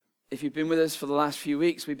if you've been with us for the last few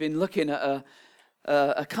weeks, we've been looking at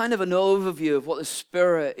a kind of an overview of what the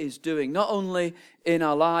Spirit is doing, not only in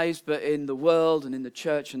our lives, but in the world and in the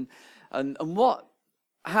church, and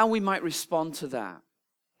how we might respond to that.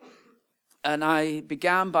 And I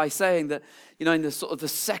began by saying that, in the sort of the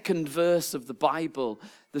second verse of the Bible,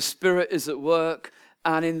 the Spirit is at work,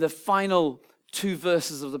 and in the final 2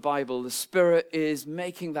 verses of the Bible, the Spirit is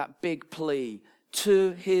making that big plea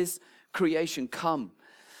to his creation. Come,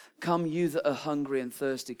 you that are hungry and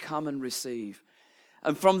thirsty, come and receive.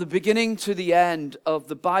 And from the beginning to the end of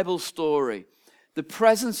the Bible story, the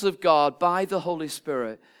presence of God by the Holy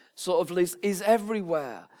Spirit sort of is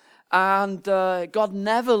everywhere. And God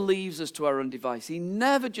never leaves us to our own device. He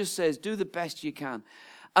never just says, do the best you can.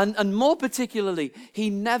 And more particularly, he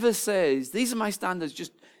never says, these are my standards,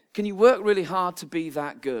 just can you work really hard to be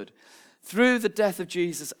that good? Through the death of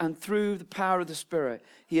Jesus and through the power of the Spirit,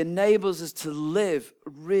 he enables us to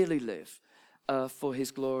really live for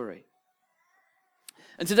his glory.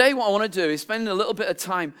 And today what I want to do is spend a little bit of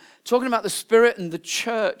time talking about the Spirit and the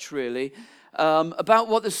church, really, about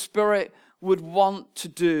what the Spirit would want to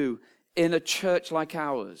do in a church like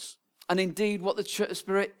ours. And indeed, what the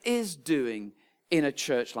Spirit is doing in a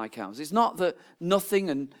church like ours. It's not that nothing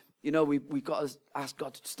and, we've got to ask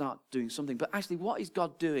God to start doing something. But actually, what is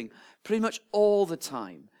God doing pretty much all the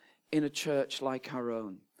time in a church like our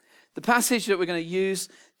own? The passage that we're going to use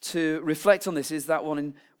to reflect on this is that one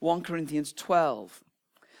in 1 Corinthians 12.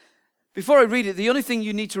 Before I read it, the only thing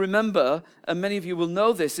you need to remember, and many of you will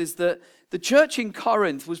know this, is that the church in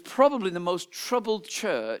Corinth was probably the most troubled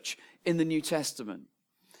church in the New Testament.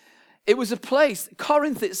 It was a place,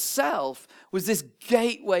 Corinth itself was this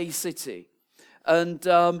gateway city. And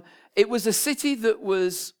it was a city that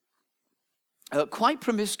was quite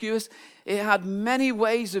promiscuous. It had many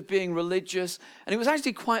ways of being religious. And it was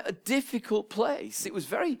actually quite a difficult place. It was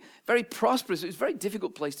very, very prosperous. It was a very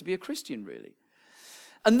difficult place to be a Christian, really.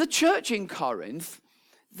 And the church in Corinth,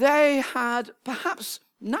 they had perhaps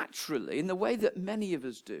naturally, in the way that many of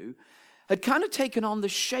us do, had kind of taken on the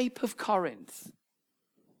shape of Corinth.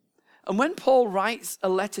 And when Paul writes a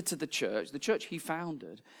letter to the church he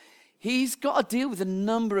founded, he's got to deal with a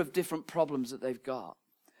number of different problems that they've got.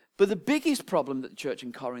 But the biggest problem that the church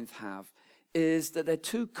in Corinth have is that they're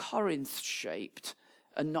too Corinth-shaped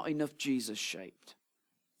and not enough Jesus-shaped.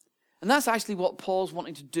 And that's actually what Paul's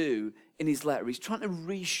wanting to do in his letter. He's trying to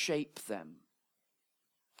reshape them.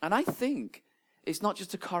 And I think it's not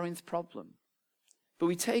just a Corinth problem. But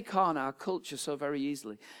we take on our culture so very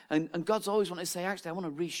easily. And God's always wanted to say, actually, I want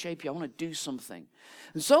to reshape you. I want to do something.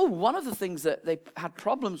 And so one of the things that they had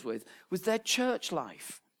problems with was their church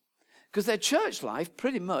life. Because their church life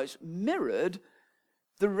pretty much mirrored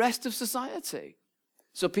the rest of society.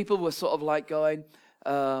 So people were sort of like going,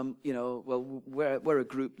 well, we're a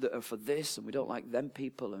group that are for this, and we don't like them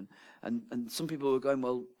people. And some people were going,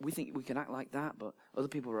 well, we think we can act like that, but other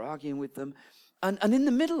people were arguing with them. And in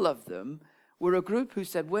the middle of them were a group who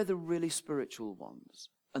said, we're the really spiritual ones,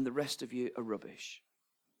 and the rest of you are rubbish.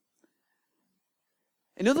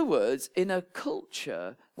 In other words, in a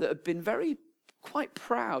culture that had been quite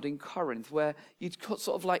proud in Corinth, where you'd sort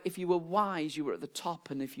of like, if you were wise, you were at the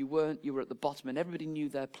top, and if you weren't, you were at the bottom, and everybody knew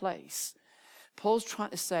their place. Paul's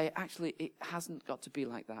trying to say, actually, it hasn't got to be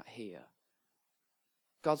like that here.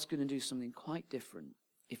 God's going to do something quite different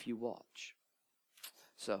if you watch.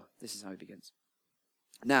 So, this is how he begins.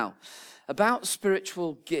 Now, about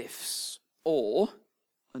spiritual gifts, or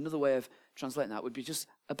another way of translating that would be just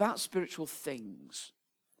about spiritual things,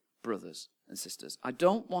 brothers and sisters. I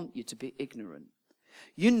don't want you to be ignorant.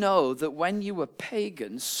 You know that when you were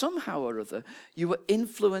pagans, somehow or other, you were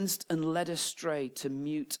influenced and led astray to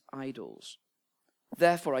mute idols.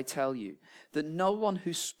 Therefore, I tell you that no one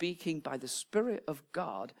who's speaking by the Spirit of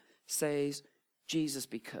God says, Jesus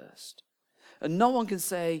be cursed. And no one can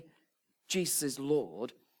say, Jesus is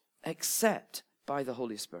Lord, except by the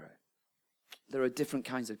Holy Spirit. There are different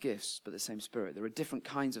kinds of gifts, but the same Spirit. There are different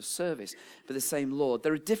kinds of service, but the same Lord.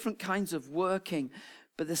 There are different kinds of working,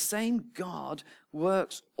 but the same God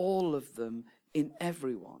works all of them in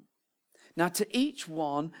everyone. Now, to each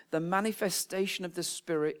one, the manifestation of the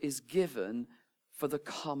Spirit is given for the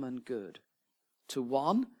common good. To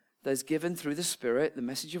one, there's given through the Spirit the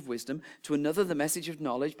message of wisdom, to another the message of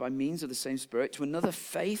knowledge by means of the same Spirit, to another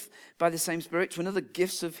faith by the same Spirit, to another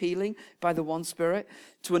gifts of healing by the one Spirit,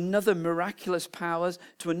 to another miraculous powers,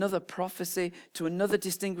 to another prophecy, to another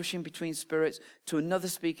distinguishing between spirits, to another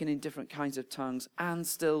speaking in different kinds of tongues, and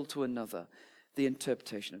still to another the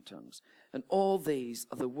interpretation of tongues. And all these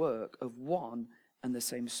are the work of one and the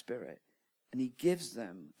same Spirit, and he gives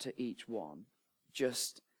them to each one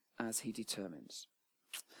just as he determines.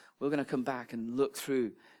 We're going to come back and look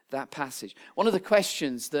through that passage. One of the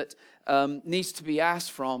questions that needs to be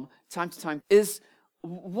asked from time to time is,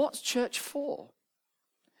 what's church for?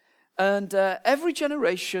 And every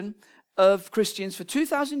generation of Christians for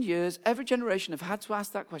 2,000 years, every generation have had to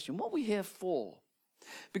ask that question, what are we here for?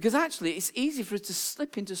 Because actually, it's easy for us to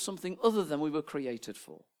slip into something other than we were created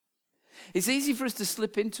for. It's easy for us to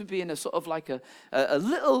slip into being a sort of like a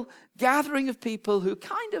little gathering of people who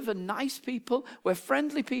kind of are nice people, we're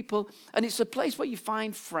friendly people, and it's a place where you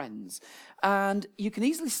find friends. And you can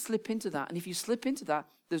easily slip into that. And if you slip into that,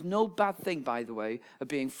 there's no bad thing, by the way, of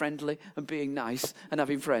being friendly and being nice and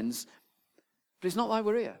having friends. But it's not why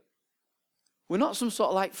we're here. We're not some sort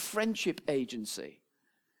of like friendship agency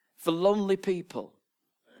for lonely people.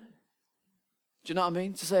 Do you know what I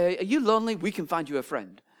mean? To say, are you lonely? We can find you a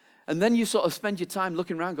friend. And then you sort of spend your time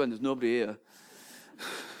looking around going, there's nobody here.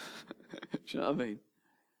 Do you know what I mean?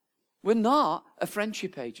 We're not a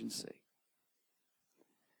friendship agency.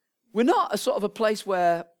 We're not a sort of a place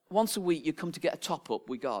where once a week you come to get a top up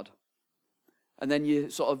with God. And then you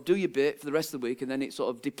sort of do your bit for the rest of the week and then it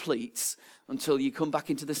sort of depletes until you come back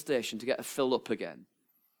into the station to get a fill up again.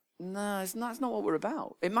 No, that's not what we're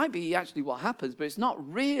about. It might be actually what happens, but it's not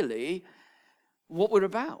really what we're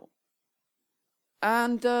about.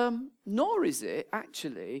 And nor is it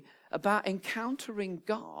actually about encountering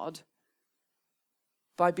God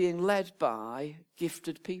by being led by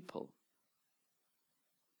gifted people.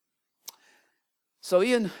 So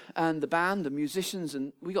Ian and the band, the musicians,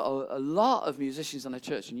 and we got a lot of musicians in our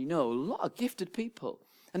church, and a lot of gifted people.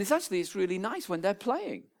 And it's really nice when they're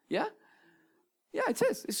playing. Yeah? Yeah, it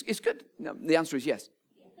is. It's good. No, the answer is yes.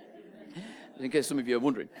 In case some of you are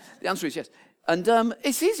wondering. The answer is yes. And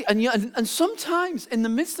it's easy. And sometimes in the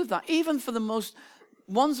midst of that, even for the most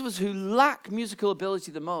ones of us who lack musical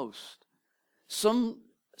ability the most,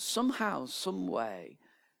 somehow, some way,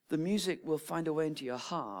 the music will find a way into your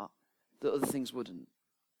heart that other things wouldn't.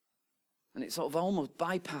 And it sort of almost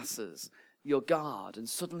bypasses your guard, and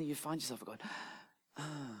suddenly you find yourself going,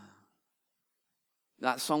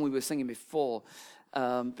 That song we were singing before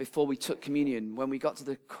we took communion, when we got to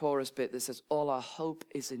the chorus bit that says, all our hope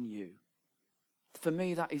is in you. For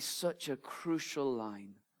me, that is such a crucial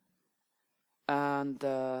line. And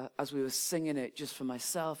as we were singing it just for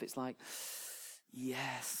myself, it's like,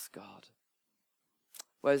 yes, God.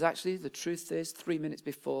 Whereas actually, the truth is, 3 minutes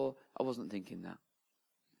before, I wasn't thinking that.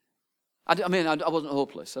 I wasn't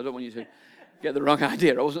hopeless. I don't want you to get the wrong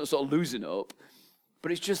idea. I wasn't sort of losing hope.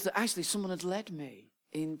 But it's just that actually someone had led me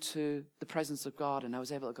into the presence of God, and I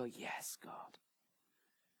was able to go, yes, God.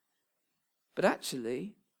 But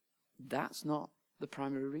actually, that's not the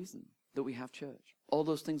primary reason that we have church. All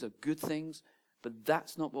those things are good things, but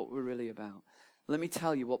that's not what we're really about. Let me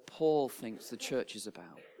tell you what Paul thinks the church is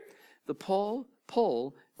about.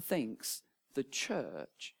 Paul thinks the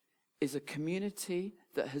church is a community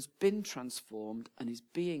that has been transformed and is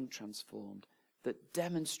being transformed, that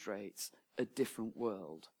demonstrates a different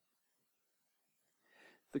world.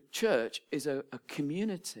 The church is a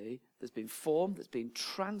community that's been formed, that's been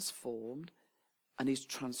transformed, and is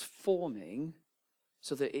transforming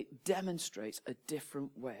so that it demonstrates a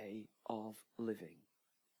different way of living.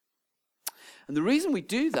 And the reason we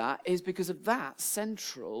do that is because of that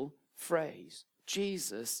central phrase,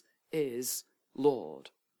 Jesus is Lord.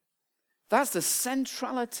 That's the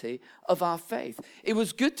centrality of our faith. It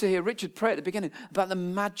was good to hear Richard pray at the beginning about the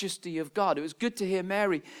majesty of God. It was good to hear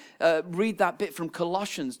Mary read that bit from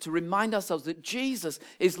Colossians to remind ourselves that Jesus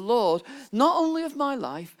is Lord, not only of my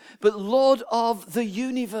life, but Lord of the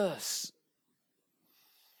universe.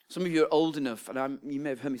 Some of you are old enough, and you may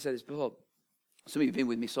have heard me say this before. Some of you have been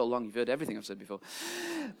with me so long, you've heard everything I've said before.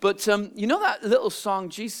 But you know that little song,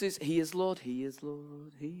 Jesus, He is Lord, He is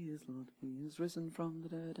Lord, He is Lord, He is risen from the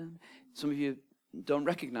dead. And some of you don't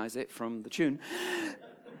recognize it from the tune.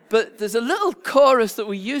 But there's a little chorus that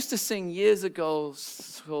we used to sing years ago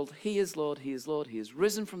called He is Lord, He is Lord, He is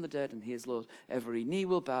risen from the dead, and He is Lord. Every knee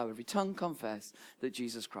will bow, every tongue confess that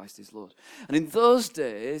Jesus Christ is Lord. And in those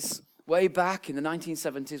days, way back in the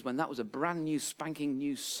 1970s, when that was a brand new, spanking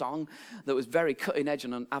new song that was very cutting edge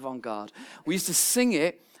and avant-garde, we used to sing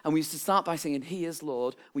it, and we used to start by singing, He is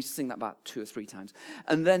Lord. We used to sing that about 2 or 3 times.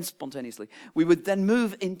 And then spontaneously, we would then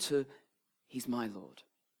move into, He's my Lord.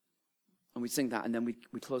 And we'd sing that, and then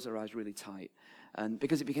we'd close our eyes really tight, and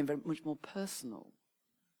because it became very much more personal.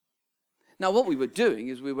 Now, what we were doing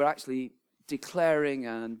is we were actually declaring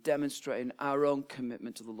and demonstrating our own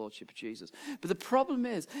commitment to the Lordship of Jesus. But the problem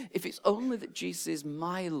is, if it's only that Jesus is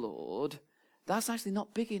my Lord, that's actually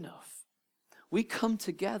not big enough. We come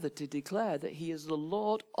together to declare that He is the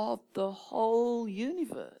Lord of the whole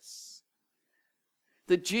universe.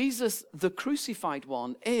 that Jesus, the crucified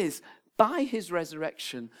one, is, by his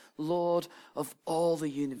resurrection, Lord of all the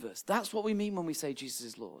universe. That's what we mean when we say Jesus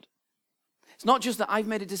is Lord. It's not just that I've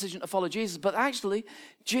made a decision to follow Jesus, but actually,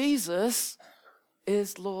 Jesus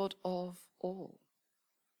is Lord of all.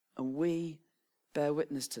 And we bear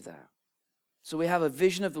witness to that. So we have a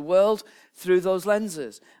vision of the world through those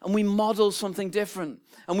lenses, and we model something different,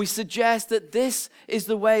 and we suggest that this is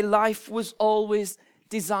the way life was always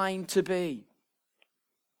designed to be.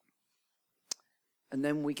 And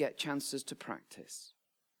then we get chances to practice.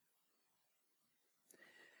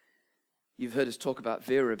 You've heard us talk about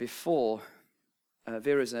Vera before.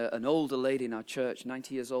 Vera's an older lady in our church,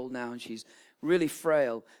 90 years old now, and she's really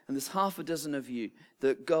frail. And there's half a dozen of you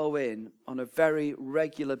that go in on a very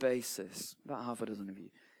regular basis, about half a dozen of you.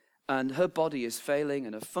 And her body is failing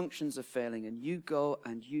and her functions are failing, and you go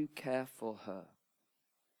and you care for her.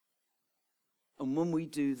 And when we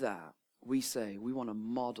do that, we say we want to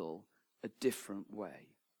model a different way.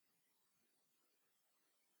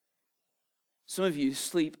 Some of you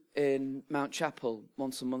sleep in Mount Chapel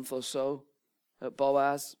once a month or so at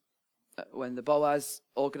Boaz, when the Boaz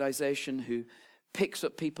organization who picks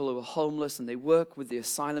up people who are homeless, and they work with the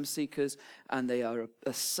asylum seekers, and they are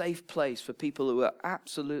a safe place for people who are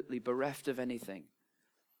absolutely bereft of anything.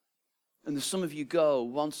 And some of you go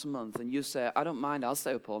once a month and you say, I don't mind, I'll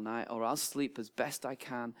stay up all night, or I'll sleep as best I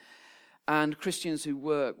can. And Christians who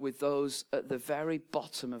work with those at the very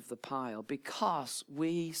bottom of the pile, because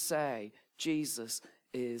we say Jesus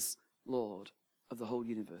is Lord of the whole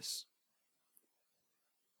universe.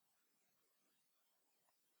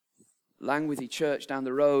 Langworthy Church down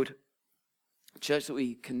the road, a church that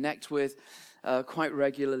we connect with quite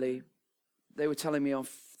regularly, they were telling me on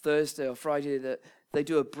Thursday or Friday that they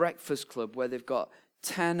do a breakfast club where they've got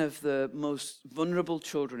 10 of the most vulnerable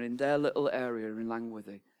children in their little area in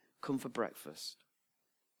Langworthy come for breakfast.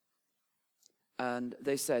 And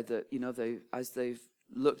they said that, as they've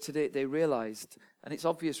looked at it, they realized, and it's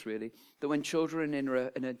obvious really, that when children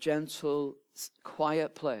are in a gentle,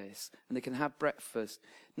 quiet place, and they can have breakfast,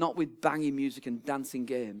 not with banging music and dancing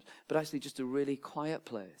games, but actually just a really quiet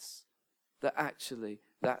place, that actually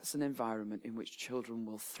that's an environment in which children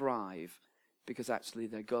will thrive, because actually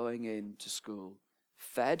they're going into school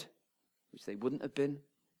fed, which they wouldn't have been,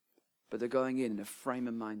 but they're going in a frame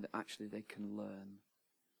of mind that actually they can learn.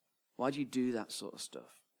 Why do you do that sort of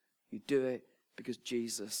stuff? You do it because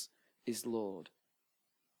Jesus is Lord.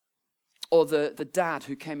 Or the dad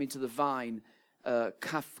who came into the Vine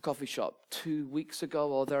coffee shop 2 weeks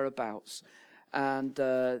ago or thereabouts, and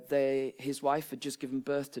his wife had just given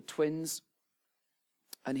birth to twins,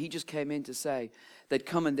 and he just came in to say they'd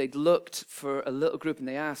come and they'd looked for a little group, and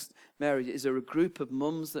they asked Mary, is there a group of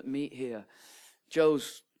mums that meet here?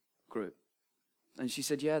 Joe's group. And she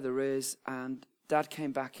said, yeah, there is. And Dad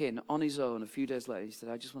came back in on his own a few days later. He said,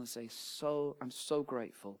 I just want to say I'm so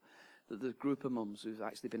grateful that the group of mums who've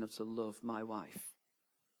actually been able to love my wife.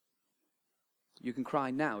 You can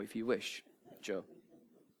cry now if you wish, Joe.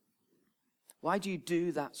 Why do you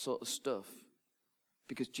do that sort of stuff?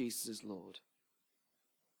 Because Jesus is Lord.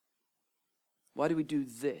 Why do we do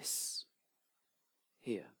this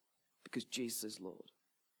here? Because Jesus is Lord.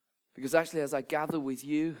 Because actually, as I gather with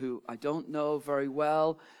you who I don't know very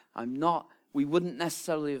well, we wouldn't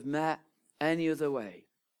necessarily have met any other way.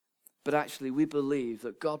 But actually, we believe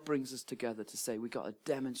that God brings us together to say we've got to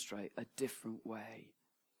demonstrate a different way.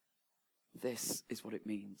 This is what it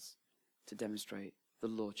means to demonstrate the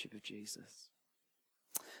Lordship of Jesus.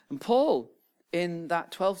 And Paul, in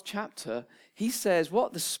that 12th chapter, he says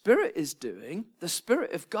what the Spirit is doing, the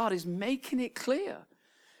Spirit of God is making it clear.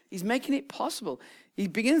 He's making it possible. He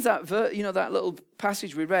begins that that little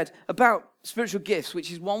passage we read about spiritual gifts,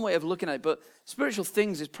 which is one way of looking at it, but spiritual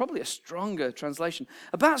things is probably a stronger translation.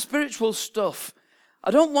 About spiritual stuff,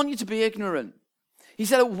 I don't want you to be ignorant. He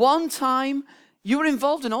said at one time you were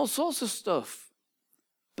involved in all sorts of stuff,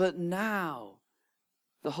 but now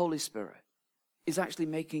the Holy Spirit is actually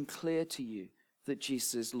making clear to you that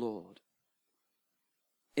Jesus is Lord.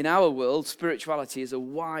 In our world, spirituality is a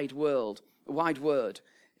wide word.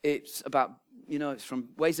 It's about, it's from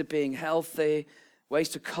ways of being healthy, ways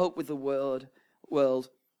to cope with the world.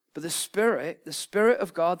 But the Spirit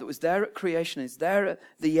of God that was there at creation is there at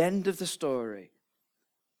the end of the story.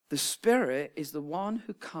 The Spirit is the one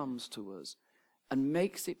who comes to us and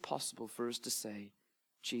makes it possible for us to say,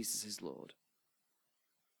 Jesus is Lord.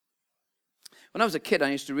 When I was a kid, I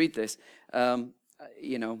used to read this.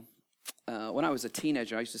 when I was a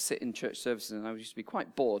teenager, I used to sit in church services and I used to be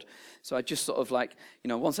quite bored. So I just sort of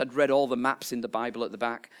once I'd read all the maps in the Bible at the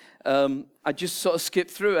back, I just sort of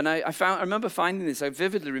skipped through. And I remember finding this. I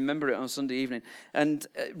vividly remember it on Sunday evening and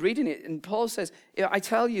reading it. And Paul says, I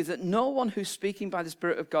tell you that no one who's speaking by the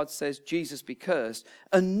Spirit of God says Jesus be cursed.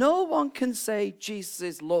 And no one can say Jesus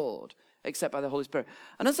is Lord except by the Holy Spirit.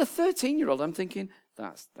 And as a 13-year-old, I'm thinking,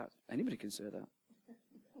 that anybody can say that.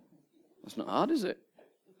 That's not hard, is it?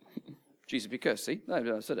 Jesus be cursed, see?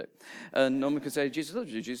 I said it. And no one can say Jesus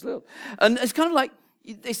loves you, Jesus loves. And it's kind of like,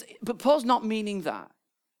 but Paul's not meaning that.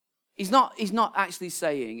 He's not actually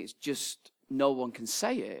saying it's just no one can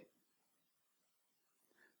say it.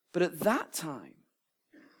 But at that time,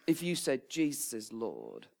 if you said Jesus is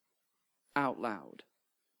Lord out loud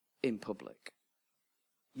in public,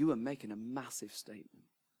 you were making a massive statement.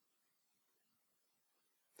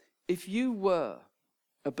 If you were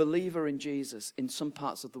a believer in Jesus in some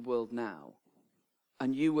parts of the world now,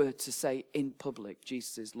 and you were to say in public,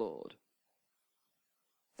 Jesus is Lord,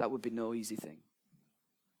 that would be no easy thing.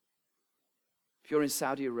 If you're in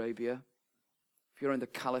Saudi Arabia, if you're in the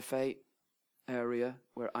Caliphate area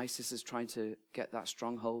where ISIS is trying to get that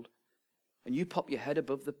stronghold, and you pop your head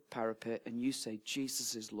above the parapet and you say,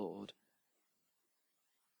 Jesus is Lord,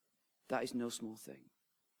 that is no small thing.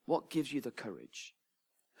 What gives you the courage?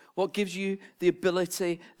 What gives you the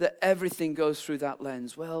ability that everything goes through that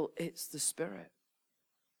lens? Well, it's the Spirit.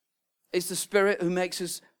 It's the Spirit who makes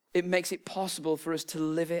it possible for us to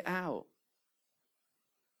live it out.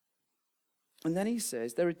 And then he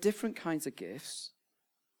says there are different kinds of gifts,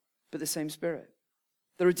 but the same Spirit.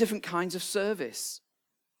 There are different kinds of service,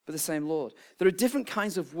 but the same Lord. There are different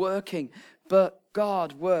kinds of working, but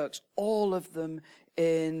God works all of them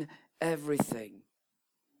in everything.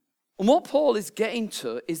 And what Paul is getting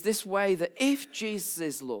to is this way that if Jesus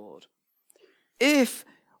is Lord, if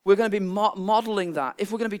we're going to be modeling that,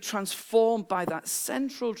 if we're going to be transformed by that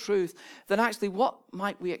central truth, then actually what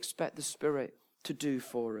might we expect the Spirit to do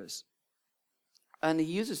for us? And he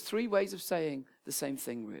uses three ways of saying the same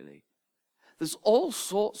thing, really. There's all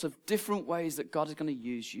sorts of different ways that God is going to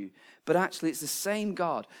use you, but actually it's the same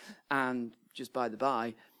God. And just by the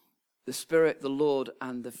by, the Spirit, the Lord,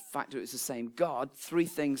 and the fact that it's the same God, three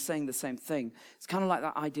things saying the same thing. It's kind of like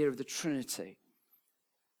that idea of the Trinity.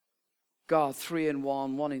 God, 3 in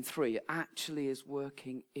 1, 1 in 3, actually is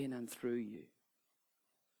working in and through you.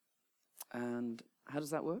 And how does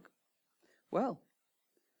that work? Well,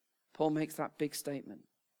 Paul makes that big statement.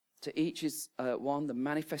 To each is one, the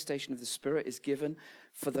manifestation of the Spirit is given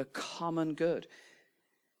for the common good.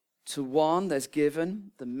 To one, there's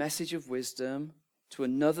given the message of wisdom. To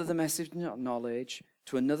another, the message of knowledge.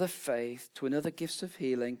 To another, faith. To another, gifts of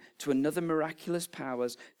healing. To another, miraculous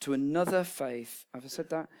powers. To another, faith. Have I said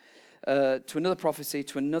that? To another, prophecy.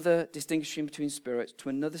 To another, distinguishing between spirits. To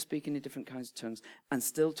another, speaking in different kinds of tongues. And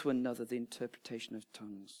still to another, the interpretation of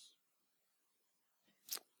tongues.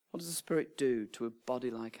 What does the Spirit do to a body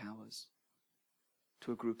like ours?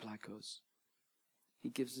 To a group like us? He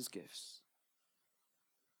gives us gifts.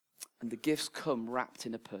 And the gifts come wrapped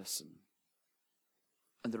in a person.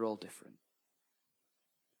 And they're all different.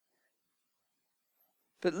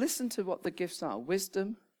 But listen to what the gifts are.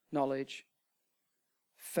 Wisdom, knowledge,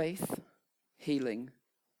 faith, healing,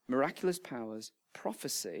 miraculous powers,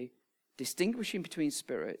 prophecy, distinguishing between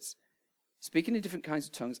spirits, speaking in different kinds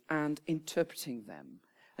of tongues, and interpreting them.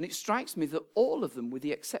 And it strikes me that all of them, with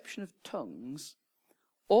the exception of tongues,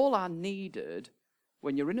 all are needed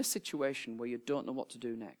when you're in a situation where you don't know what to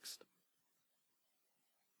do next.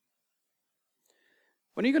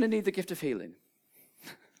 When are you going to need the gift of healing?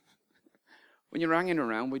 When you're hanging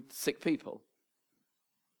around with sick people.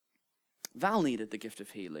 Val needed the gift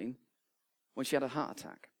of healing when she had a heart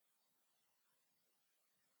attack.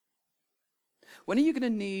 When are you going to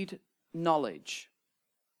need knowledge?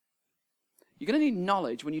 You're going to need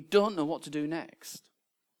knowledge when you don't know what to do next.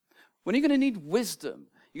 When are you going to need wisdom?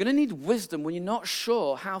 You're going to need wisdom when you're not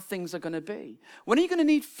sure how things are going to be. When are you going to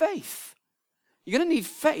need faith? You're going to need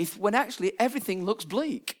faith when actually everything looks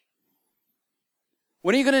bleak.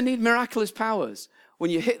 When are you going to need miraculous powers? When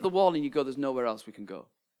you hit the wall and you go, there's nowhere else we can go.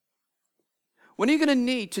 When are you going to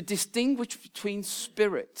need to distinguish between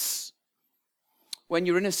spirits? When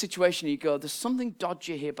you're in a situation and you go, there's something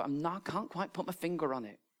dodgy here, but can't quite put my finger on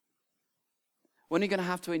it. When are you going to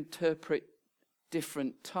have to interpret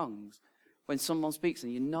different tongues? When someone speaks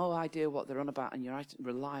and you have no idea what they're on about and you have to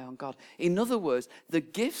rely on God. In other words, the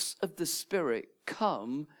gifts of the Spirit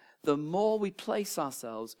come the more we place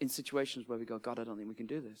ourselves in situations where we go, God, I don't think we can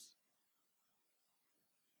do this.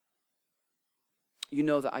 You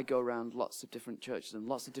know that I go around lots of different churches and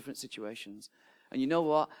lots of different situations. And you know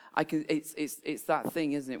what? It's that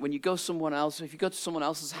thing, isn't it? When you go somewhere else, if you go to someone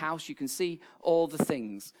else's house, you can see all the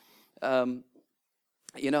things. Ian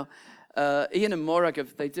and Morag,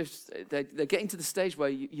 they're getting to the stage where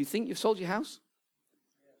you think you've sold your house.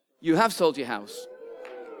 You have sold your house.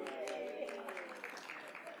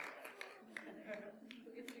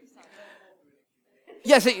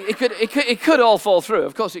 Yes, it could all fall through.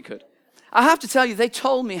 Of course it could. I have to tell you, they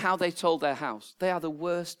told me how they sold their house. They are the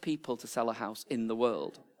worst people to sell a house in the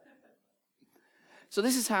world. So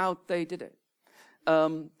this is how they did it.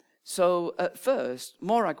 So at first,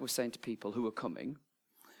 Morag was saying to people who were coming,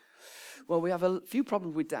 well, we have a few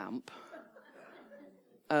problems with damp.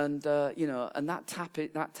 And, and that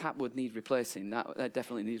tap would need replacing. That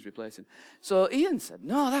definitely needs replacing. So Ian said,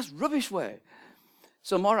 no, that's rubbish way.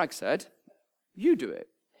 So Morag said, you do it.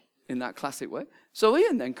 In that classic way. So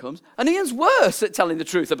Ian then comes, and Ian's worse at telling the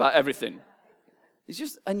truth about everything.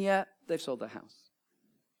 And yet they've sold their house.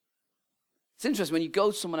 It's interesting, when you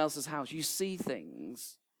go to someone else's house, you see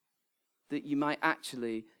things that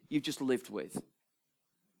you've just lived with.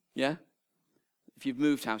 Yeah? If you've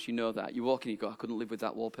moved house, you know that. You walk in, you go, I couldn't live with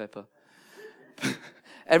that wallpaper.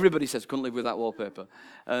 Everybody says, couldn't live with that wallpaper.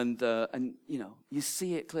 And you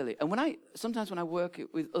see it clearly. And sometimes when I work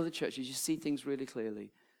with other churches, you see things really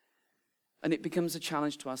clearly. And it becomes a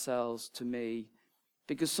challenge to ourselves, to me,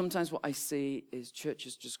 because sometimes what I see is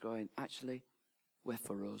churches just going, actually, we're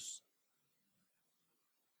for us.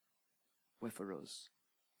 We're for us.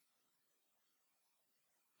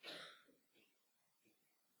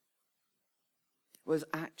 Whereas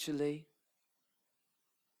actually,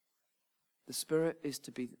 the Spirit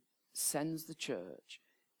sends the church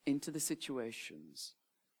into the situations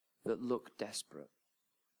that look desperate.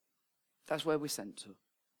 That's where we're sent to.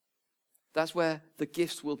 That's where the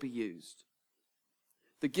gifts will be used.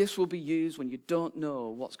 The gifts will be used when you don't know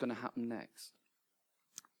what's going to happen next.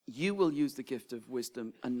 You will use the gift of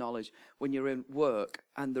wisdom and knowledge when you're in work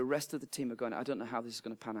and the rest of the team are going, I don't know how this is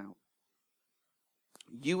going to pan out.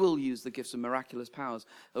 You will use the gifts of miraculous powers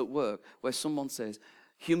at work where someone says,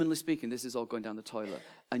 humanly speaking, this is all going down the toilet.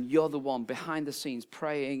 And you're the one behind the scenes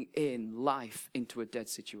praying in life into a dead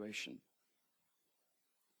situation.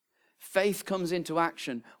 Faith comes into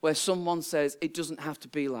action where someone says, it doesn't have to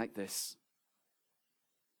be like this.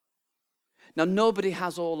 Now, nobody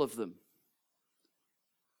has all of them.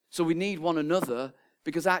 So we need one another,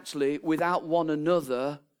 because actually, without one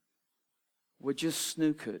another, we're just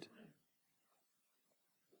snookered.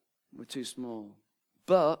 We're too small.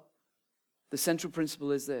 But the central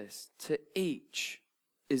principle is this: to each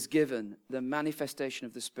is given the manifestation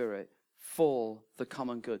of the Spirit for the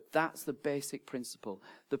common good. That's the basic principle.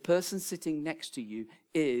 The person sitting next to you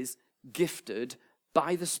is gifted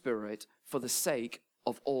by the Spirit for the sake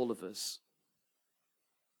of all of us.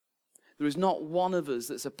 There is not one of us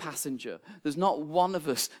that's a passenger. There's not one of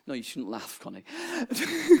us. No, you shouldn't laugh, Connie.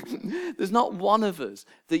 There's not one of us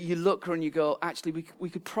that you look and you go, actually, we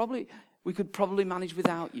could probably manage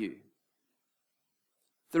without you.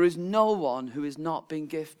 There is no one who has not been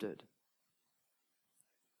gifted.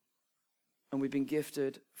 And we've been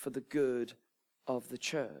gifted for the good of the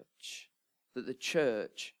church, that the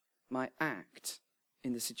church might act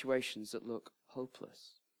in the situations that look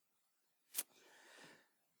hopeless.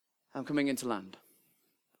 I'm coming into land.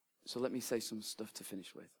 So let me say some stuff to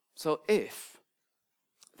finish with. So if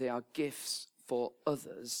they are gifts for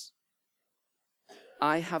others,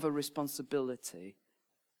 I have a responsibility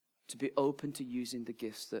to be open to using the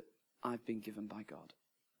gifts that I've been given by God.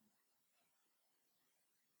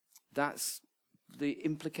 That's the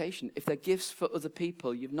implication. If they're gifts for other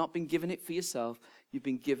people, you've not been given it for yourself, you've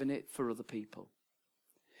been given it for other people.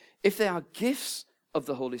 If they are gifts of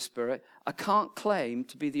the Holy Spirit, I can't claim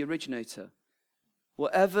to be the originator.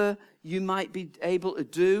 Whatever you might be able to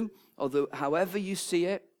do, or however you see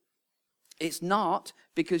it, it's not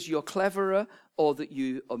because you're cleverer or that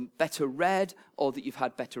you are better read or that you've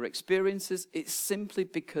had better experiences. It's simply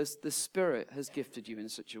because the Spirit has gifted you in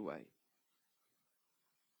such a way.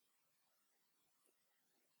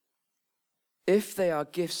 If they are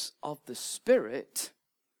gifts of the Spirit,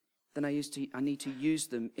 then I need to use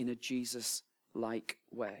them in a Jesus-like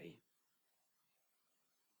way.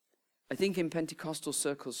 I think in Pentecostal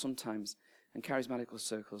circles sometimes, and charismatic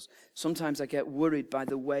circles, sometimes I get worried by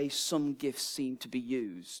the way some gifts seem to be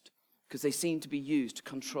used, because they seem to be used to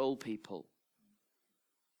control people.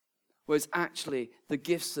 Whereas actually, the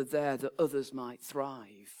gifts are there that others might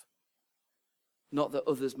thrive, not that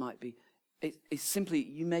others might be. It's simply,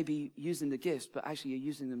 you may be using the gifts, but actually you're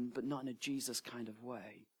using them, but not in a Jesus kind of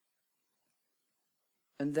way.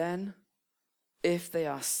 And then, if they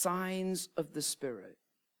are signs of the Spirit,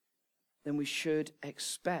 then we should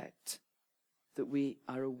expect that we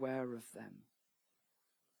are aware of them.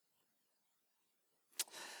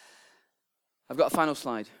 I've got a final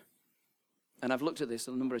slide. And I've looked at this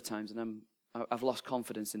a number of times, and I've lost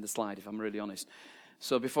confidence in the slide, if I'm really honest.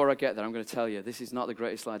 So before I get there, I'm going to tell you, this is not the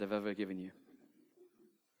greatest slide I've ever given you.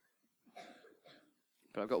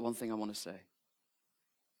 But I've got one thing I want to say.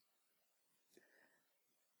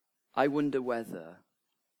 I wonder whether,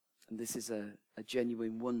 and this is a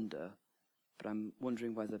genuine wonder, but I'm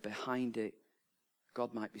wondering whether behind it,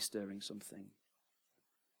 God might be stirring something.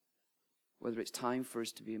 Whether it's time for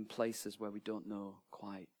us to be in places where we don't know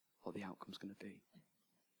quite what the outcome's going to be.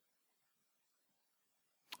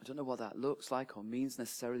 I don't know what that looks like or means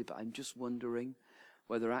necessarily, but I'm just wondering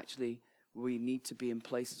whether actually we need to be in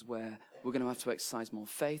places where we're going to have to exercise more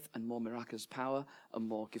faith and more miraculous power and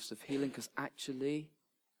more gifts of healing, because actually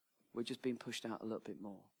we're just being pushed out a little bit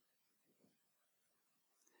more.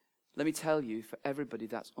 Let me tell you, for everybody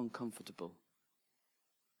that's uncomfortable.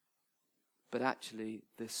 But actually,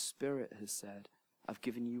 the Spirit has said, I've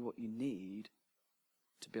given you what you need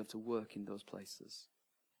to be able to work in those places.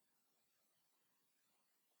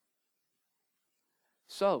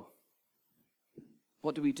 So,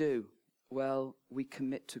 what do? Well, we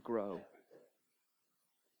commit to grow.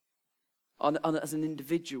 As an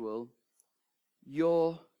individual,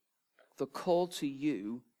 the call to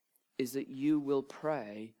you is that you will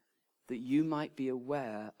pray that you might be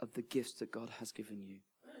aware of the gifts that God has given you.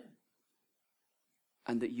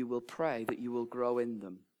 And that you will pray that you will grow in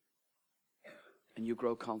them. And you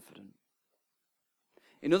grow confident.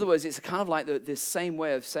 In other words, it's kind of like this same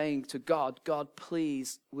way of saying to God, God,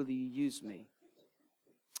 please, will you use me?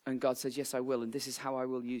 And God says, yes, I will. And this is how I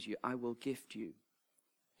will use you. I will gift you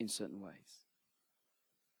in certain ways.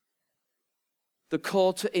 The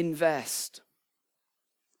call to invest.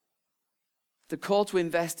 The call to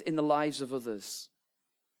invest in the lives of others.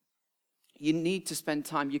 You need to spend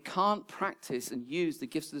time. You can't practice and use the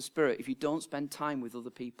gifts of the Spirit if you don't spend time with other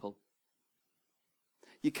people.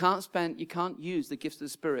 You can't use the gifts of the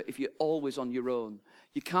Spirit if you're always on your own.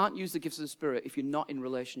 You can't use the gifts of the Spirit if you're not in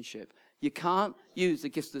relationship. You can't use the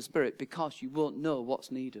gifts of the Spirit because you won't know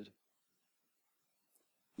what's needed.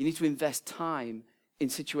 You need to invest time in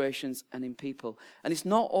situations and in people. And it's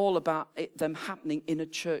not all about them happening in a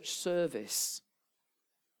church service.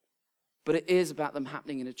 But it is about them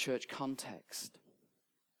happening in a church context.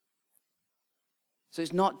 So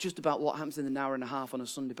it's not just about what happens in an hour and a half on a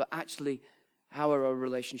Sunday, but actually how are our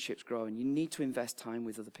relationships growing? You need to invest time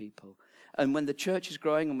with other people. And when the church is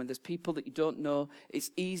growing and when there's people that you don't know, it's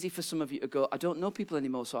easy for some of you to go, I don't know people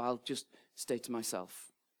anymore, so I'll just stay to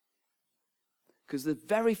myself. Because there's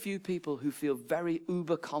very few people who feel very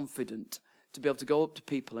uber confident to be able to go up to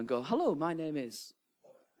people and go, hello, my name is.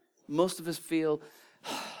 Most of us feel,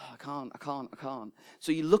 I can't.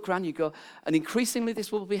 So you look around, you go, and increasingly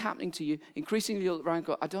this will be happening to you. Increasingly you'll look around and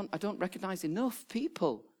go, I don't recognize enough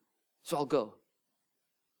people, so I'll go.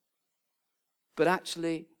 But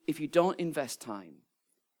actually, if you don't invest time,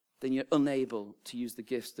 then you're unable to use the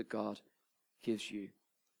gifts that God gives you.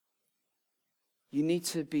 You need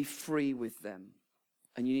to be free with them,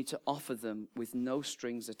 and you need to offer them with no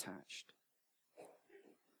strings attached.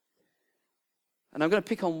 And I'm going to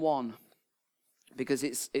pick on one, because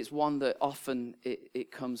it's one that often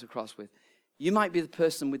it comes across with. You might be the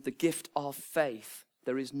person with the gift of faith.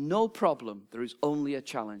 There is no problem. There is only a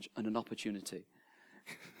challenge and an opportunity.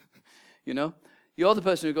 You know? You're the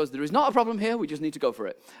person who goes, there is not a problem here, we just need to go for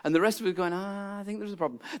it. And the rest of us are going, I think there's a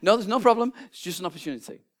problem. No, there's no problem, it's just an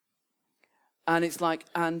opportunity. And it's like,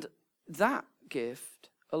 and that gift,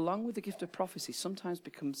 along with the gift of prophecy, sometimes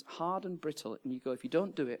becomes hard and brittle. And you go, if you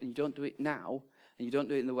don't do it, and you don't do it now, and you don't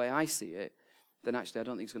do it in the way I see it, then actually I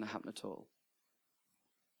don't think it's going to happen at all.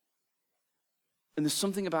 And there's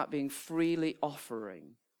something about being freely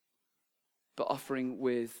offering, but offering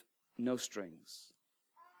with no strings.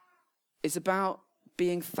 It's about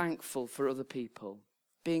being thankful for other people,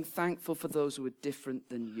 being thankful for those who are different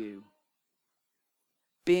than you,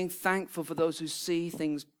 being thankful for those who see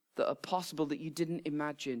things that are possible that you didn't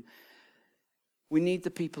imagine. We need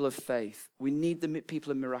the people of faith. We need the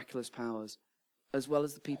people of miraculous powers, as well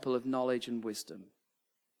as the people of knowledge and wisdom.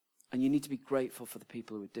 And you need to be grateful for the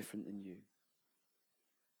people who are different than you.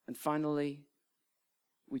 And finally,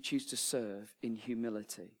 we choose to serve in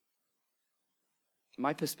humility.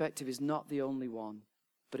 My perspective is not the only one,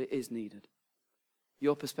 but it is needed.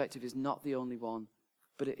 Your perspective is not the only one,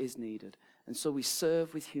 but it is needed. And so we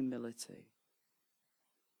serve with humility.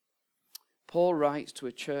 Paul writes to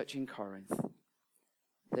a church in Corinth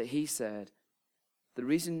that he said, the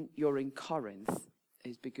reason you're in Corinth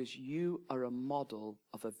is because you are a model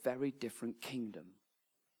of a very different kingdom.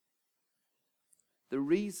 The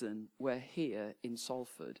reason we're here in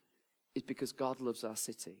Salford is because God loves our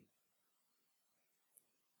city.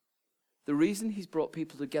 The reason he's brought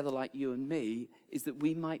people together like you and me is that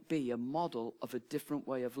we might be a model of a different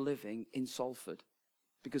way of living in Salford,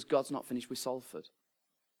 because God's not finished with Salford.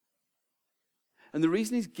 And the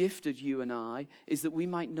reason he's gifted you and I is that we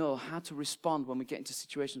might know how to respond when we get into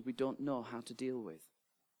situations we don't know how to deal with.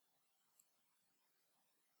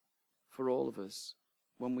 For all of us,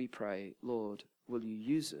 when we pray, Lord, will you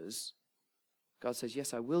use us? God says,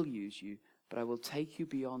 yes, I will use you, but I will take you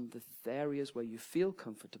beyond the areas where you feel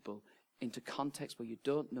comfortable into contexts where you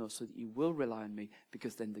don't know, so that you will rely on me,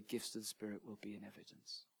 because then the gifts of the Spirit will be in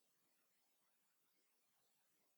evidence.